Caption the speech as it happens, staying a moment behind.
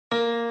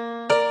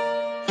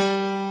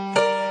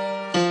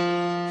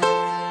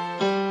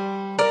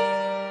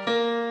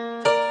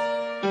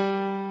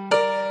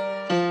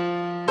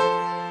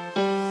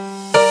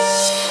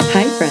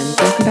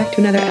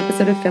another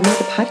episode of Film Like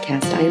a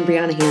Podcast. I am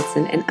Brianna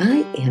Hanson, and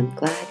I am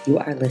glad you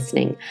are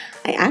listening.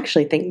 I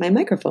actually think my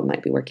microphone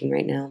might be working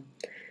right now,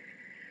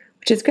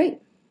 which is great.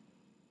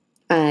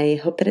 I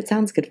hope that it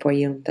sounds good for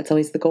you. That's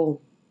always the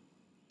goal.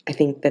 I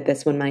think that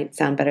this one might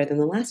sound better than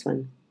the last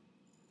one.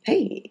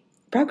 Hey,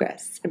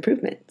 progress,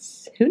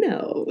 improvements. Who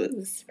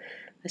knows?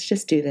 Let's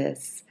just do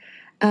this.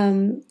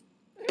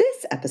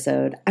 This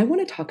episode, I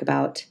want to talk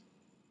about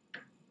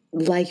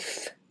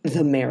life,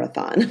 the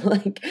marathon.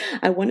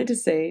 I wanted to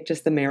say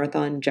just the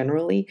marathon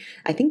generally.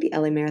 I think the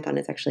LA Marathon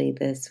is actually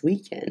this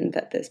weekend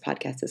that this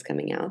podcast is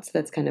coming out, so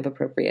that's kind of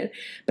appropriate.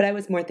 But I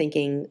was more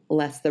thinking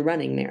less the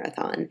running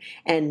marathon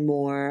and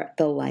more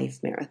the life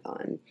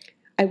marathon.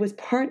 I was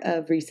part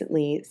of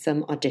recently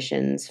some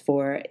auditions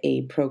for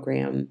a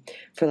program,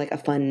 for like a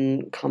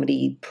fun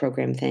comedy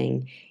program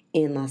thing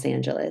in Los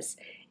Angeles.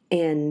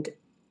 And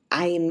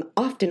I'm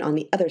often on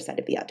the other side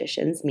of the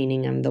auditions,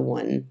 meaning I'm the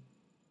one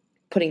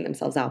putting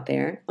themselves out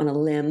there on a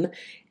limb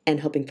and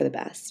hoping for the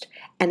best.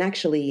 And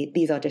actually,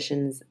 these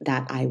auditions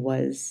that I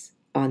was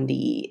on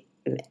the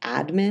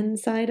admin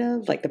side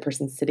of, like the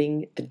person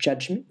sitting, the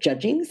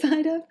judging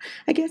side of,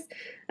 I guess,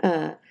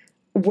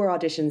 were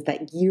auditions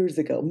that years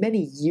ago,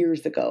 many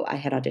years ago, I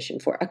had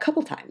auditioned for a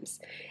couple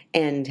times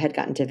and had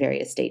gotten to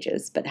various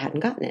stages, but hadn't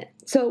gotten it.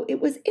 So it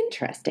was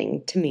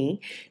interesting to me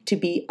to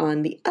be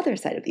on the other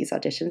side of these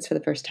auditions for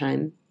the first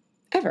time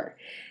ever.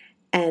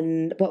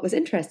 And what was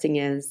interesting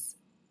is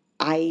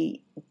I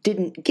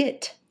didn't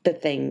get the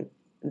thing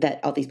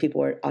that all these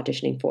people were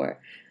auditioning for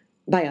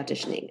by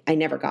auditioning. I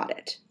never got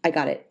it. I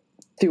got it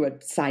through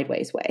a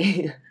sideways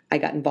way. I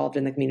got involved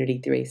in the community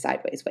through a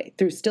sideways way,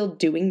 through still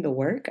doing the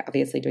work,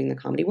 obviously doing the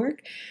comedy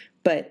work,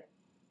 but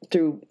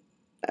through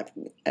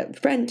a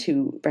friend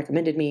who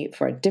recommended me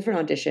for a different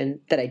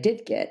audition that I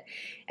did get,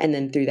 and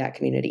then through that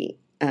community,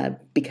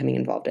 becoming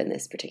involved in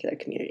this particular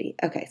community.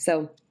 Okay,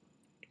 so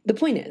the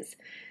point is,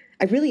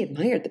 I really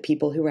admired the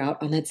people who were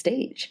out on that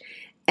stage.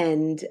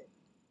 And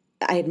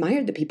I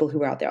admired the people who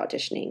were out there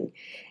auditioning.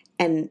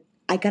 And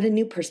I got a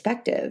new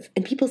perspective.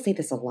 And people say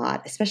this a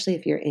lot, especially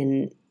if you're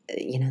in,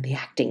 the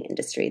acting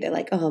industry. They're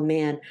like, oh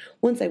man,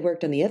 once I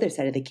worked on the other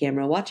side of the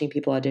camera watching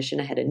people audition,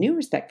 I had a new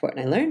respect for it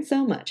and I learned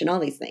so much and all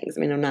these things.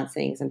 I mean, I'm not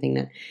saying something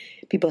that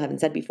people haven't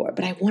said before,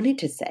 but I wanted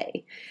to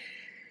say,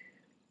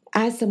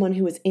 as someone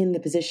who was in the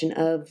position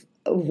of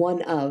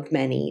one of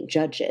many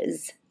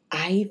judges,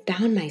 I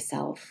found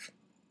myself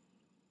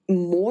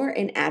more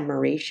in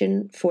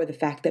admiration for the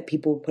fact that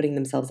people were putting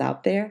themselves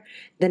out there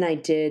than I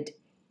did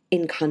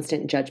in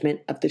constant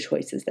judgment of the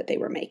choices that they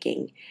were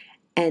making.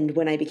 And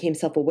when I became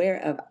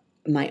self-aware of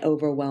my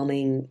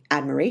overwhelming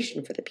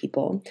admiration for the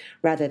people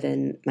rather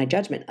than my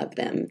judgment of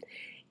them,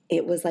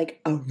 it was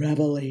like a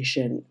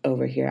revelation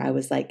over here. I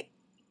was like,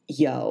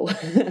 yo,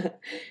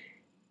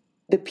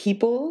 the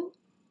people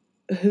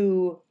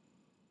who,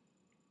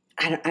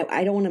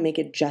 I don't want to make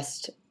it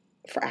just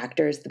for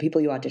actors, the people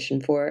you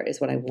audition for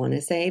is what I want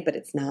to say, but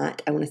it's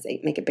not. I want to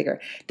say, make it bigger.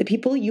 The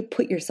people you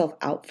put yourself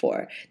out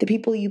for, the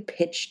people you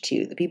pitch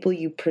to, the people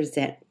you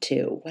present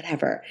to,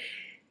 whatever.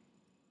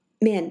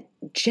 Man,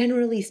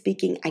 generally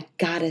speaking, I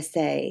gotta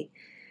say,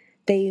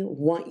 they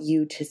want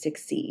you to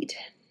succeed.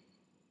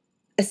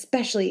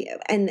 Especially,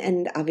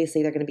 and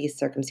obviously there are going to be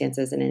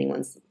circumstances in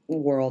anyone's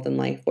world and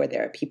life where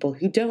there are people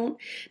who don't,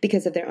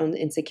 because of their own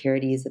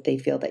insecurities, that they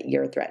feel that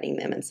you're threatening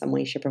them in some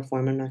way, shape, or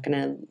form. I'm not going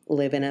to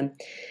live in a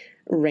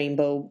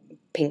rainbow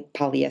pink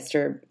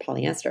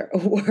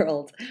polyester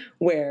world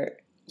where,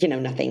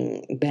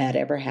 nothing bad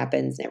ever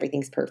happens and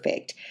everything's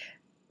perfect.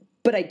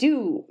 But I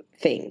do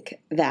think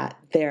that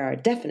there are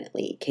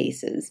definitely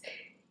cases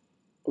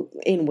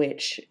in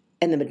which,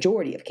 and the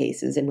majority of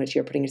cases in which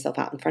you're putting yourself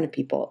out in front of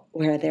people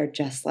where they're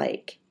just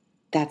like,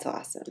 that's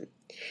awesome.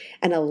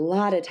 And a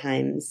lot of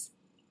times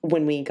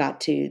when we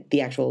got to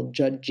the actual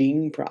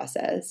judging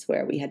process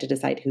where we had to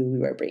decide who we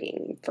were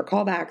bringing for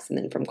callbacks and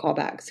then from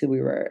callbacks who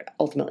we were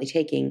ultimately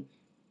taking,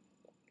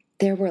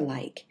 there were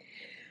like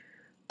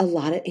a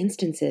lot of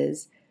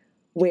instances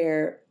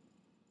where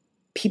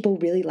people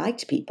really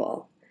liked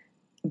people.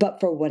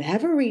 But for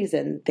whatever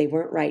reason, they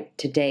weren't right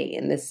today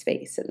in this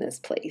space, in this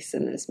place,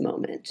 in this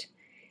moment.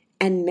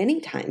 And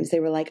many times they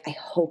were like, I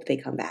hope they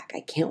come back.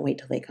 I can't wait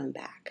till they come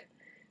back.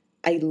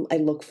 I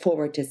look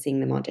forward to seeing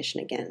them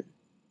audition again.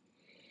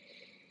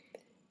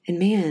 And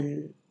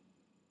man,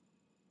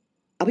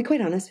 I'll be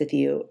quite honest with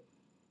you.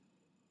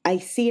 I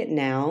see it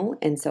now,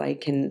 and so I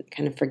can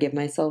kind of forgive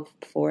myself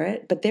for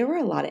it. But there were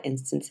a lot of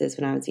instances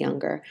when I was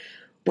younger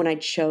when I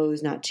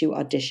chose not to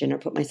audition or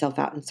put myself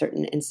out in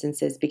certain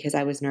instances because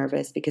I was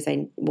nervous, because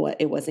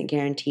it wasn't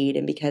guaranteed,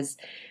 and because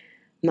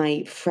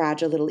my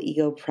fragile little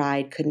ego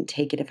pride couldn't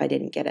take it if I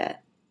didn't get it,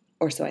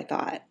 or so I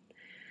thought.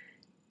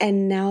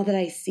 And now that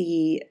I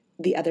see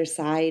the other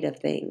side of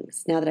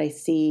things, now that I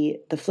see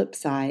the flip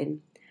side,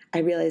 I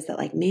realize that,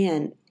 like,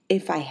 man,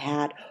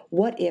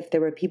 what if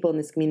there were people in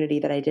this community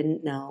that I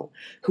didn't know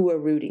who were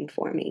rooting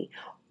for me?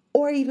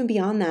 Or even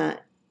beyond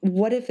that,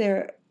 what if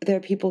there are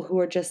people who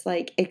are just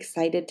like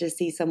excited to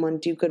see someone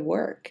do good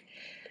work?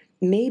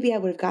 maybe I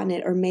would have gotten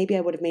it, or maybe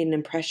I would have made an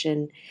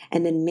impression,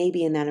 and then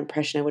maybe in that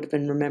impression I would have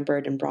been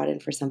remembered and brought in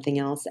for something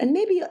else. And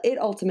maybe it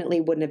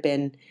ultimately wouldn't have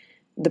been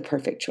the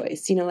perfect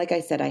choice. Like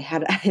I said, I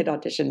had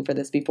auditioned for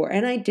this before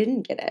and I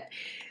didn't get it.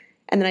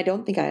 And then I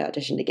don't think I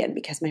auditioned again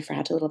because my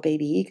fragile little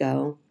baby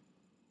ego,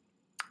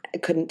 I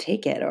couldn't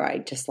take it, or I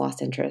just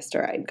lost interest,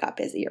 or I got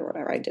busy, or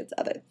whatever. I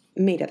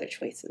made other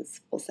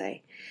choices, we'll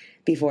say,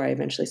 before I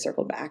eventually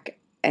circled back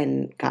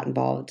and got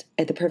involved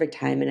at the perfect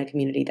time in a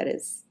community that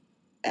is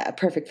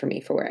perfect for me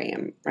for where I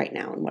am right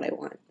now and what I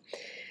want.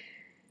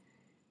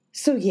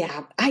 So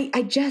yeah,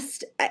 I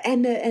just,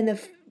 and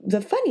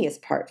the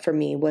funniest part for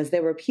me was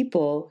there were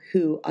people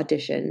who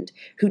auditioned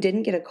who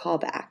didn't get a call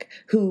back,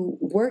 who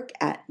work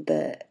at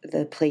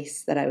the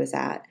place that I was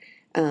at.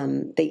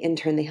 They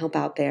intern, they help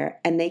out there,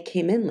 and they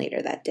came in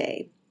later that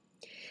day.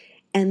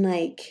 And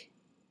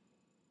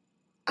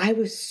I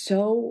was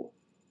so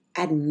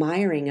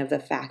admiring of the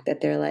fact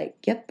that they're like,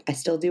 yep, I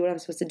still do what I'm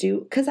supposed to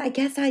do. Cause I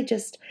guess I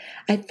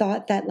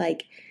thought that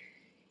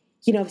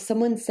if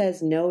someone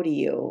says no to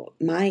you,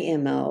 my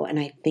MO, and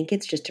I think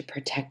it's just a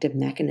protective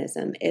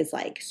mechanism, is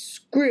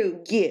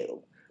screw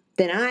you,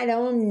 then I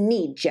don't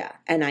need you.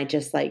 And I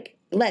just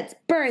let's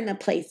burn the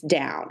place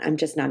down. I'm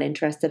just not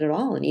interested at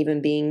all in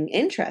even being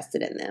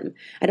interested in them.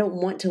 I don't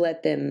want to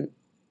let them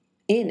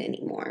in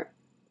anymore.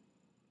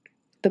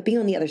 But being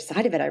on the other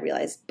side of it, I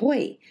realized,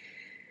 boy,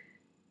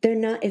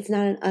 it's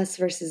not an us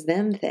versus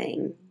them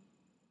thing.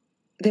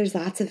 There's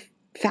lots of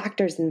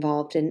factors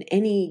involved in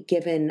any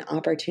given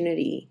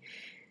opportunity.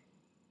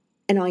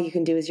 And all you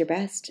can do is your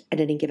best at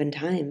any given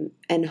time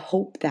and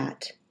hope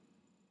that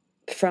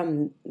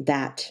from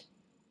that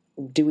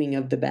doing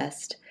of the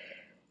best,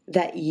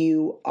 that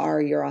you are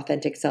your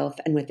authentic self.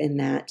 And within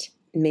that,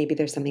 maybe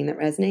there's something that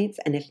resonates.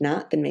 And if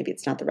not, then maybe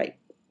it's not the right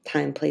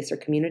time, place, or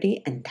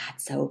community. And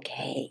that's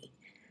okay.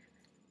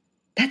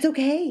 That's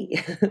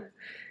okay.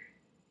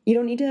 You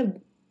don't need to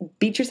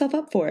beat yourself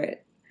up for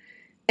it.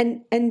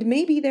 And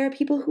maybe there are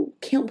people who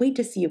can't wait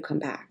to see you come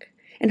back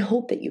and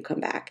hope that you come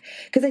back.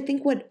 Because I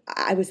think what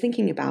I was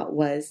thinking about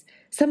was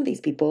some of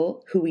these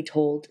people who we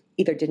told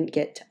either didn't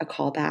get a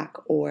call back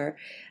or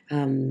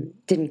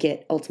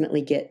didn't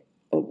ultimately get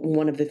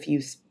one of the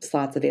few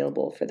slots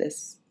available for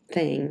this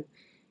thing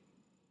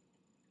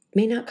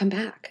may not come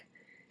back.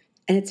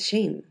 And it's a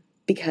shame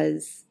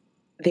because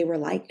they were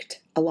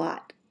liked a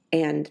lot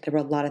and there were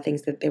a lot of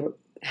things that they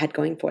had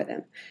going for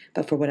them.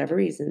 But for whatever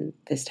reason,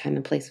 this time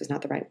and place was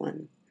not the right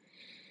one.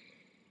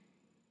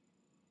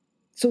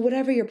 So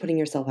whatever you're putting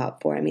yourself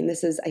out for,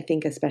 this is, I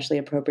think, especially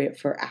appropriate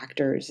for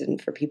actors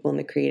and for people in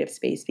the creative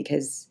space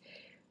because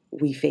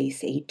we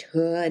face a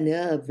ton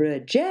of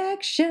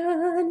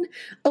rejection.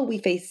 Oh, we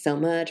face so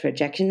much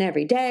rejection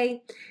every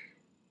day.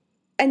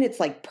 And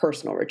it's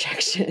personal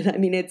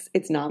rejection.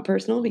 It's not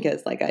personal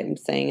because I'm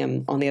saying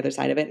I'm on the other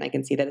side of it and I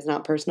can see that it's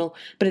not personal,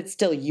 but it's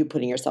still you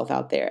putting yourself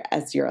out there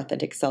as your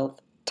authentic self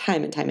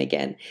time and time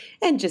again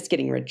and just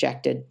getting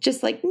rejected.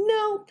 Just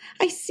no,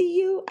 I see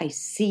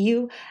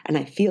you and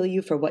I feel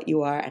you for what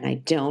you are and I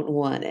don't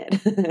want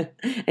it.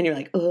 And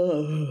you're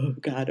oh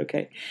God,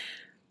 okay.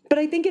 But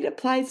I think it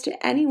applies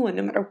to anyone,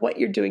 no matter what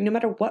you're doing, no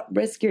matter what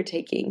risk you're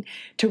taking,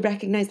 to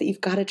recognize that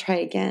you've got to try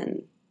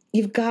again.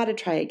 You've got to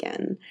try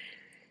again.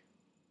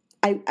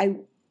 I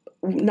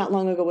not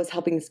long ago was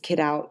helping this kid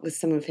out with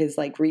some of his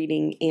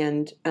reading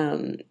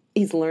and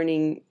he's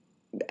learning,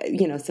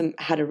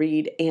 how to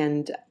read.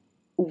 And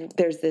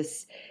there's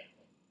this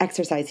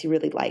exercise he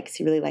really likes.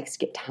 He really likes to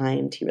get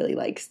timed. He really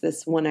likes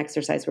this one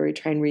exercise where we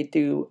try and read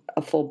through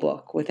a full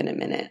book within a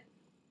minute.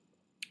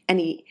 And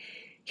he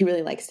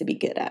really likes to be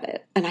good at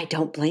it. And I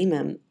don't blame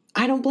him.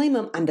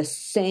 I'm the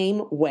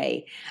same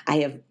way. I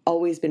have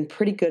always been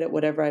pretty good at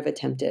whatever I've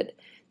attempted.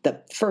 The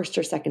first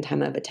or second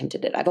time I've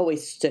attempted it, I've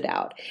always stood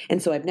out.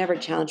 And so I've never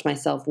challenged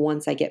myself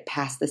once I get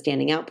past the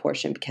standing out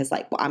portion because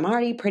I'm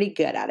already pretty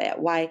good at it.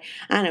 Why?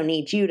 I don't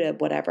need you to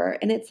whatever.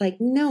 And it's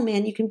no,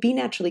 man, you can be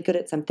naturally good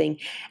at something.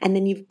 And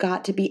then you've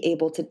got to be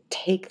able to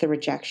take the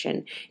rejection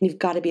and you've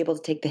got to be able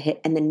to take the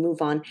hit and then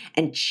move on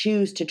and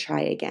choose to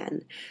try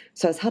again.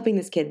 So I was helping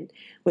this kid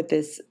with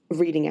this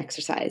reading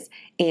exercise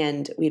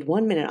and we had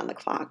 1 minute on the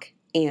clock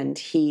and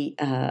he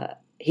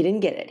didn't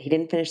get it. He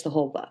didn't finish the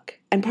whole book.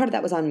 And part of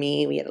that was on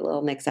me. We had a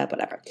little mix up,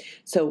 whatever.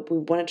 So we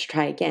wanted to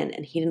try again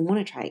and he didn't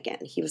want to try again.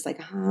 He was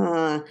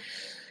and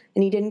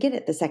he didn't get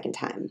it the second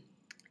time.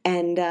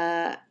 And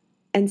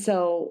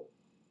so,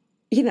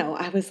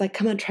 I was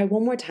come on, try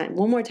one more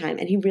time.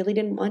 And he really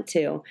didn't want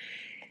to.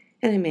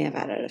 And I may have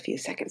added a few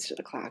seconds to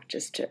the clock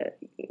just to,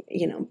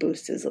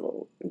 boost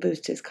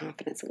his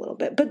confidence a little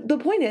bit. But the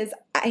point is,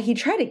 he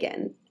tried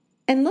again.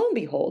 And lo and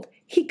behold,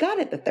 he got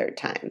it the third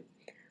time.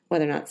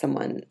 Whether or not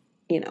someone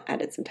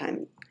added some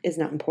time is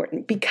not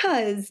important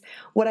because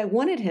what I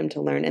wanted him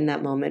to learn in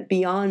that moment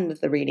beyond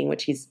the reading,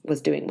 which he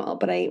was doing well,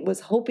 but I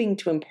was hoping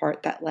to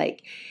impart that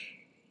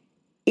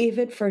if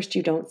at first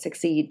you don't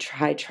succeed,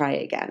 try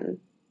again,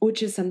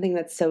 which is something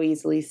that's so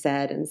easily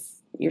said and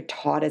you're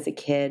taught as a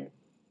kid,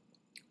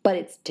 but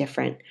it's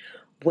different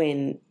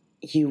when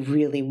you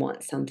really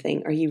want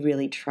something or you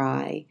really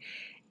try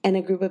and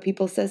a group of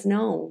people says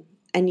no,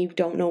 and you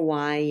don't know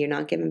why, you're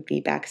not giving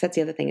feedback. 'Cause that's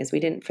the other thing is we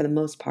didn't, for the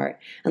most part,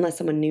 unless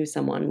someone knew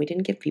someone, we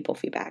didn't give people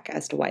feedback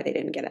as to why they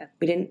didn't get it.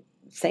 We didn't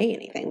say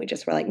anything. We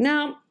just were like,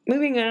 no,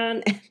 moving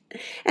on.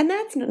 And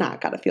that's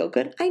not gotta feel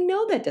good. I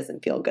know that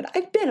doesn't feel good.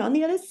 I've been on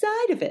the other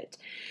side of it.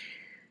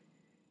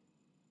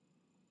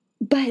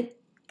 But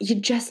you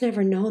just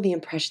never know the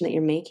impression that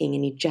you're making,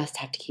 and you just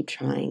have to keep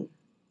trying.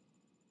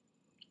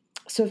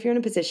 So if you're in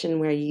a position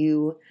where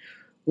you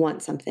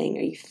want something,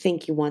 or you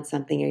think you want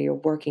something, or you're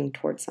working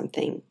towards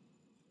something,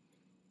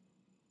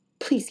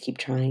 please keep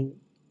trying.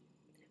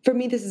 For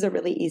me, this is a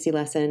really easy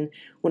lesson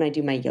when I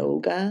do my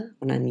yoga,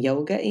 when I'm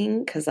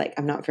yogaing, because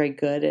I'm not very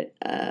good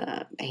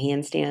at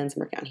handstands. I'm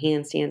working on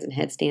handstands and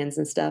headstands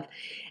and stuff.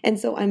 And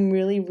so I'm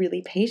really,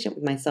 really patient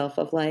with myself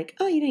of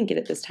oh, you didn't get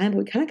it this time, but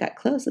we kind of got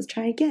close. Let's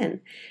try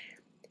again.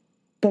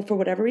 But for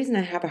whatever reason,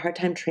 I have a hard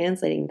time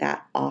translating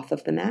that off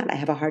of the mat. I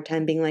have a hard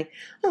time being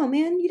oh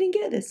man, you didn't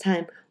get it this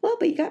time. Well,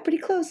 but you got pretty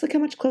close. Look how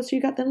much closer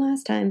you got than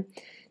last time.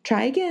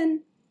 Try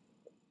again.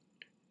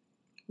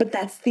 But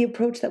that's the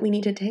approach that we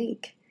need to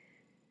take.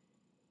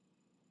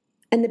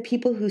 And the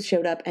people who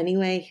showed up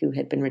anyway, who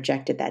had been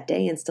rejected that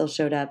day and still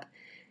showed up,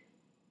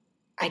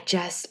 I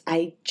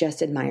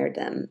just admired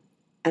them.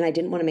 And I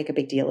didn't want to make a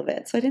big deal of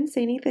it. So I didn't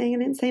say anything. I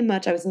didn't say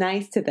much. I was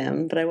nice to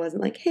them, but I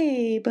wasn't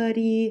hey,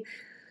 buddy.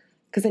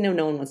 Because I know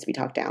no one wants to be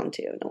talked down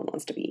to. No one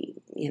wants to be,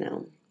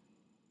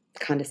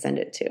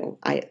 condescended to.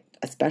 I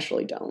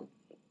especially don't.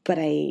 But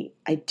I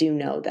do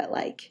know that,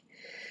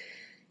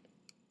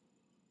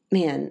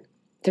 man,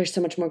 there's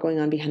so much more going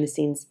on behind the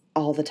scenes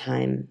all the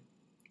time.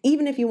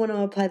 Even if you want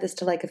to apply this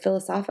to a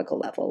philosophical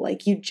level,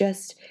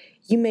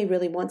 you may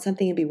really want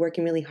something and be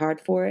working really hard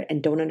for it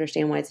and don't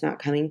understand why it's not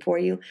coming for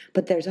you.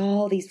 But there's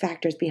all these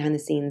factors behind the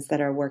scenes that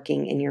are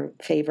working in your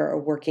favor or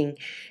working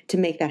to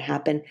make that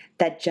happen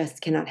that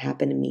just cannot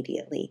happen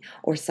immediately.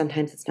 Or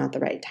sometimes it's not the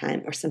right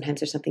time, or sometimes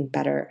there's something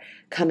better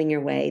coming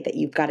your way that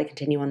you've got to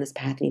continue on this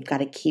path and you've got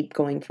to keep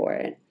going for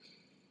it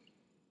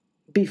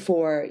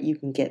before you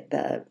can get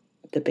the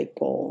big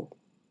goal,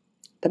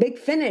 the big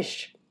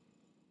finish,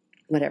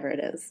 whatever it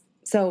is.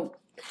 So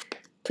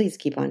please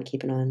keep on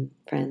keeping on,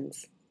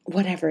 friends.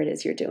 Whatever it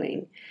is you're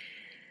doing,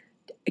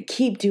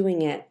 keep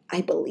doing it. I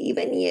believe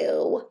in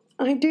you.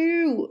 I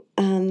do.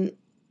 And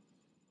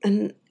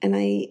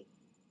I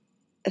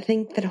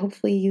think that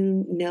hopefully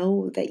you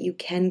know that you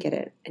can get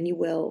it and you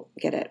will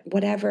get it.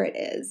 Whatever it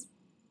is,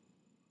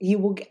 you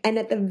will. And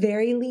at the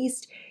very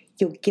least,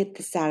 you'll get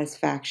the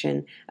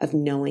satisfaction of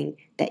knowing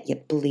that you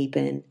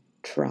bleeping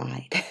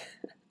tried,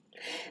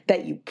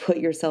 that you put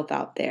yourself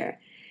out there.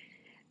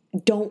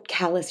 Don't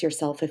callous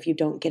yourself if you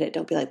don't get it.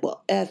 Don't be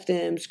well, F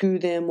them, screw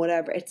them,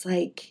 whatever. It's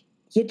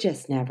you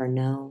just never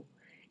know.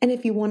 And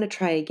if you want to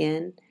try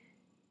again,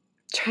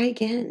 try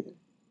again.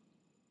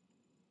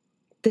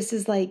 This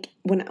is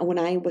when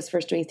I was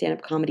first doing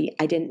stand-up comedy,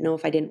 I didn't know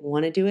if I didn't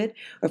want to do it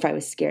or if I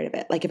was scared of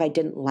it. If I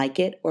didn't like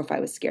it or if I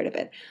was scared of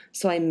it.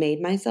 So I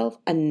made myself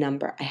a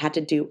number. I had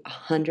to do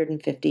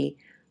 150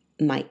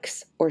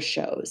 mics or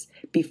shows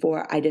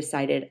before I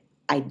decided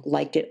I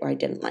liked it or I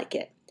didn't like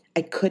it.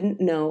 I couldn't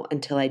know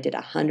until I did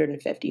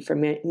 150. For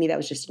me, that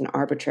was just an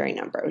arbitrary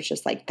number. It was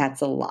just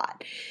that's a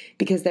lot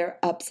because there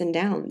are ups and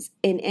downs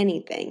in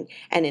anything.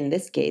 And in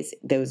this case,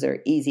 those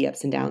are easy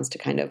ups and downs to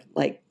kind of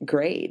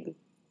grade.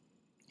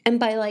 And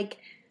by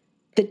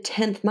the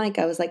 10th mic,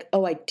 I was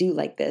oh, I do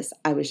like this.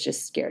 I was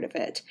just scared of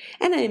it.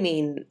 And I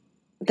mean,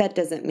 that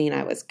doesn't mean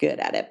I was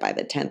good at it by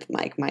the 10th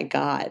mic. My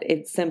God,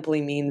 it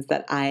simply means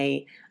that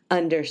I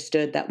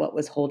understood that what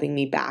was holding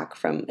me back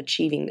from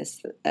achieving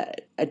this,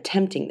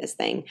 attempting this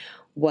thing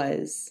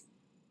was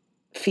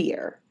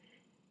fear.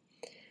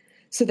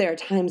 So there are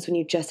times when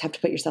you just have to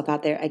put yourself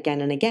out there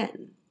again and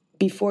again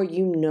before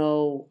you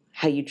know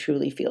how you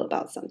truly feel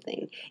about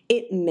something.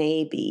 It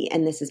may be,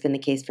 and this has been the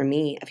case for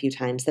me a few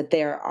times, that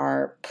there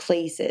are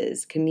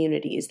places,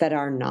 communities that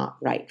are not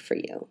right for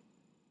you.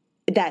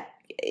 That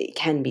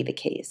can be the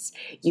case.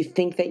 You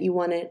think that you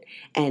want it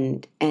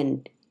and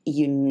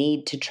you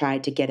need to try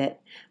to get it,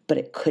 but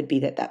it could be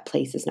that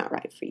place is not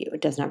right for you. It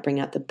does not bring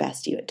out the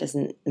best of you. It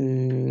doesn't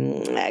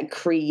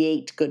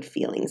create good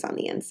feelings on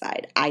the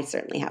inside. I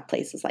certainly have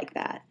places like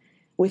that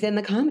within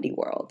the comedy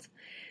world.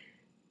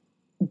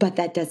 But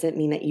that doesn't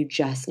mean that you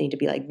just need to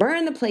be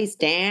burn the place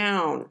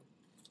down.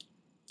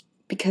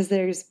 Because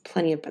there's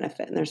plenty of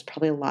benefit and there's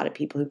probably a lot of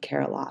people who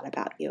care a lot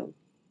about you.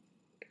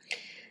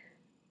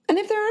 And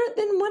if there aren't,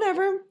 then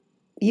whatever.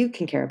 You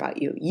can care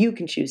about you. You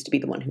can choose to be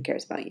the one who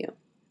cares about you.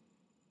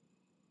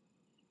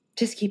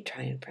 Just keep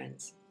trying,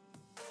 friends.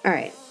 All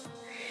right.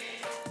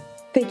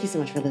 Thank you so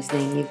much for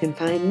listening. You can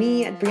find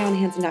me at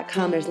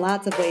BriannaHanson.com. There's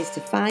lots of ways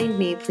to find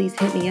me. Please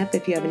hit me up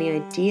if you have any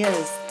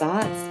ideas,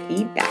 thoughts,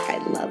 feedback.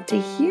 I'd love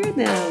to hear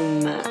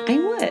them. I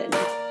would.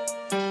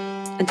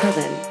 Until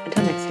then,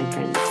 until next time,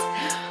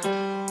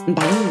 friends.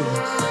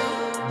 Bye.